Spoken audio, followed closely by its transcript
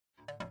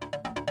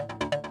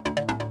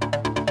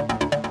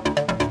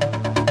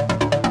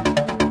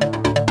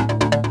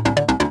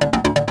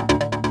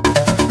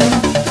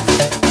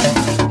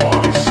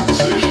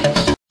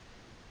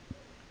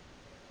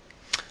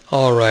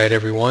All right,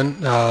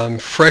 everyone.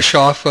 Fresh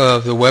off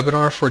of the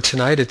webinar for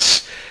tonight.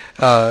 It's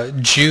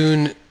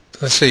June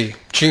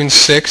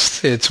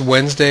 6th. It's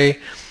Wednesday,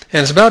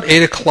 and it's about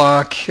 8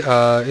 o'clock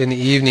in the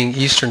evening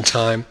Eastern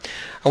Time.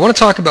 I want to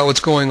talk about what's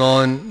going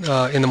on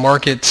in the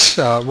markets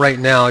right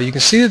now. You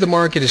can see that the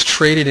market is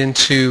traded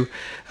into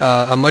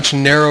a much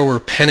narrower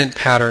pennant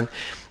pattern.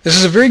 This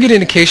is a very good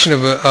indication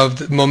of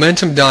the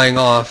momentum dying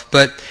off,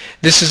 but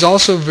this is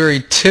also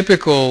very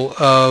typical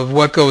of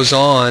what goes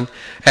on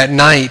at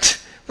night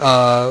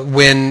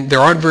when there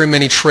aren't very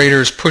many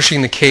traders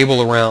pushing the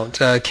cable around,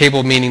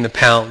 cable meaning the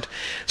pound.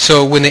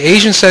 So when the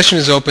Asian session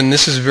is open,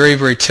 this is very,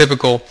 very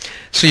typical.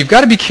 So you've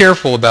got to be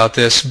careful about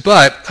this,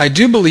 but I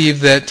do believe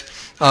that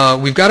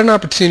we've got an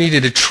opportunity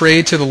to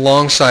trade to the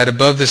long side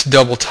above this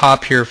double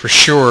top here for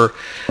sure.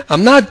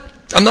 I'm not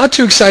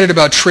too excited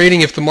about trading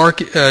if the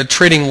market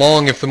trading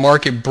long if the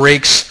market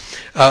breaks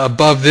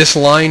above this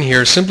line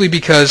here, simply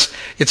because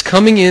it's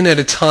coming in at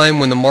a time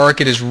when the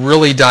market has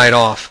really died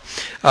off.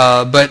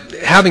 But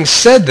having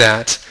said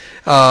that,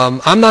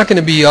 I'm not going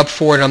to be up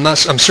for it. I'm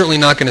certainly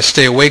not going to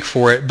stay awake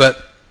for it.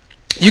 But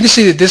you can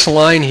see that this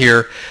line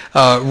here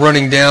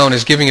running down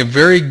is giving a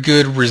very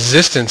good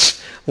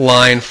resistance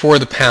line for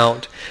the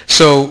pound.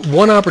 So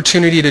one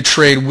opportunity to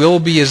trade will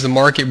be as the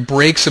market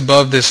breaks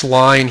above this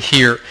line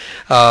here.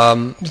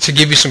 To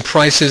give you some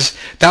prices,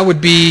 that would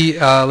be,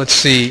 let's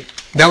see,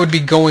 that would be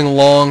going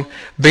long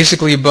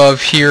basically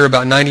above here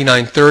about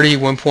 99.30,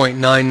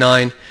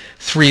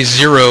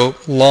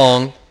 1.9930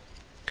 long.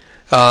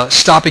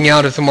 Stopping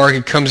out if the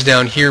market comes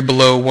down here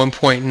below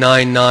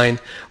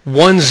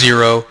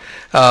 1.9910.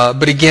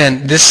 But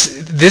again,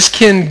 this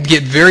can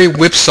get very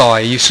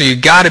whipsawy, so you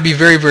got to be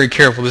very, very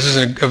careful. This is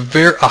a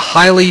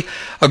highly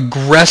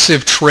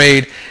aggressive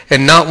trade,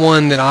 and not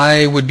one that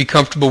I would be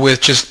comfortable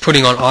with just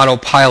putting on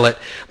autopilot.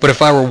 But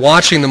if I were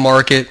watching the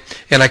market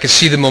and I could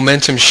see the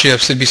momentum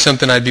shifts, it'd be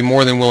something I'd be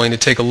more than willing to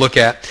take a look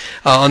at.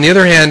 On the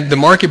other hand, the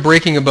market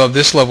breaking above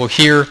this level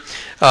here,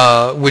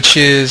 which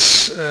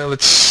is,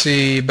 let's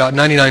see, about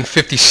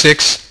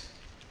 99.56.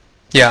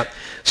 Yeah,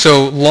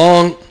 so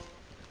long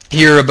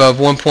here above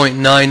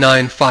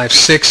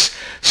 1.9956,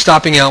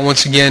 stopping out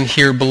once again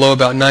here below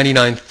about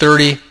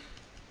 99.30.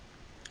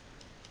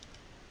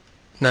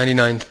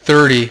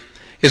 99.30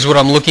 is what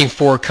I'm looking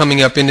for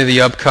coming up into the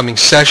upcoming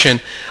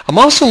session. I'm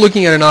also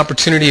looking at an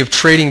opportunity of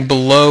trading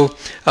below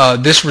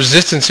this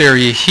resistance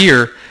area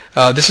here.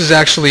 This is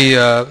actually,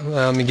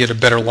 let me get a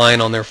better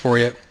line on there for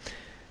you.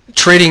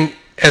 Trading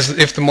as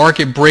if the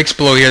market breaks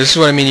below here. This is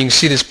what I mean. You can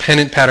see this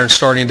pennant pattern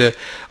starting to,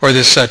 or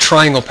this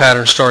triangle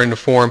pattern starting to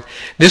form.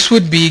 This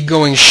would be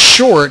going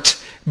short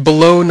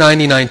below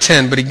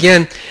 99.10. But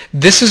again,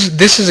 this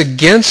is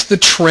against the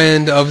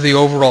trend of the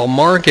overall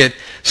market.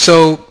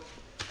 So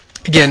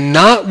again,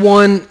 not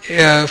one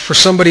for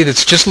somebody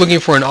that's just looking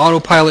for an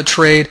autopilot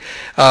trade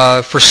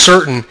for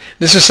certain.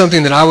 This is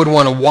something that I would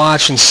want to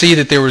watch and see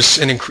that there was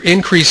an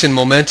increase in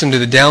momentum to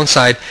the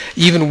downside,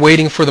 even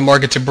waiting for the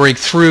market to break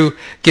through,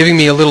 giving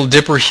me a little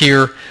dipper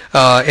here,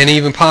 and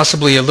even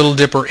possibly a little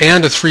dipper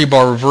and a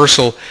 3-bar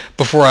reversal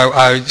before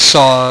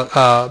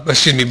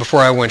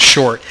before I went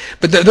short.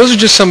 But those are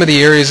just some of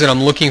the areas that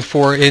I'm looking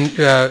for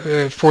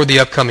for the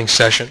upcoming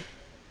session.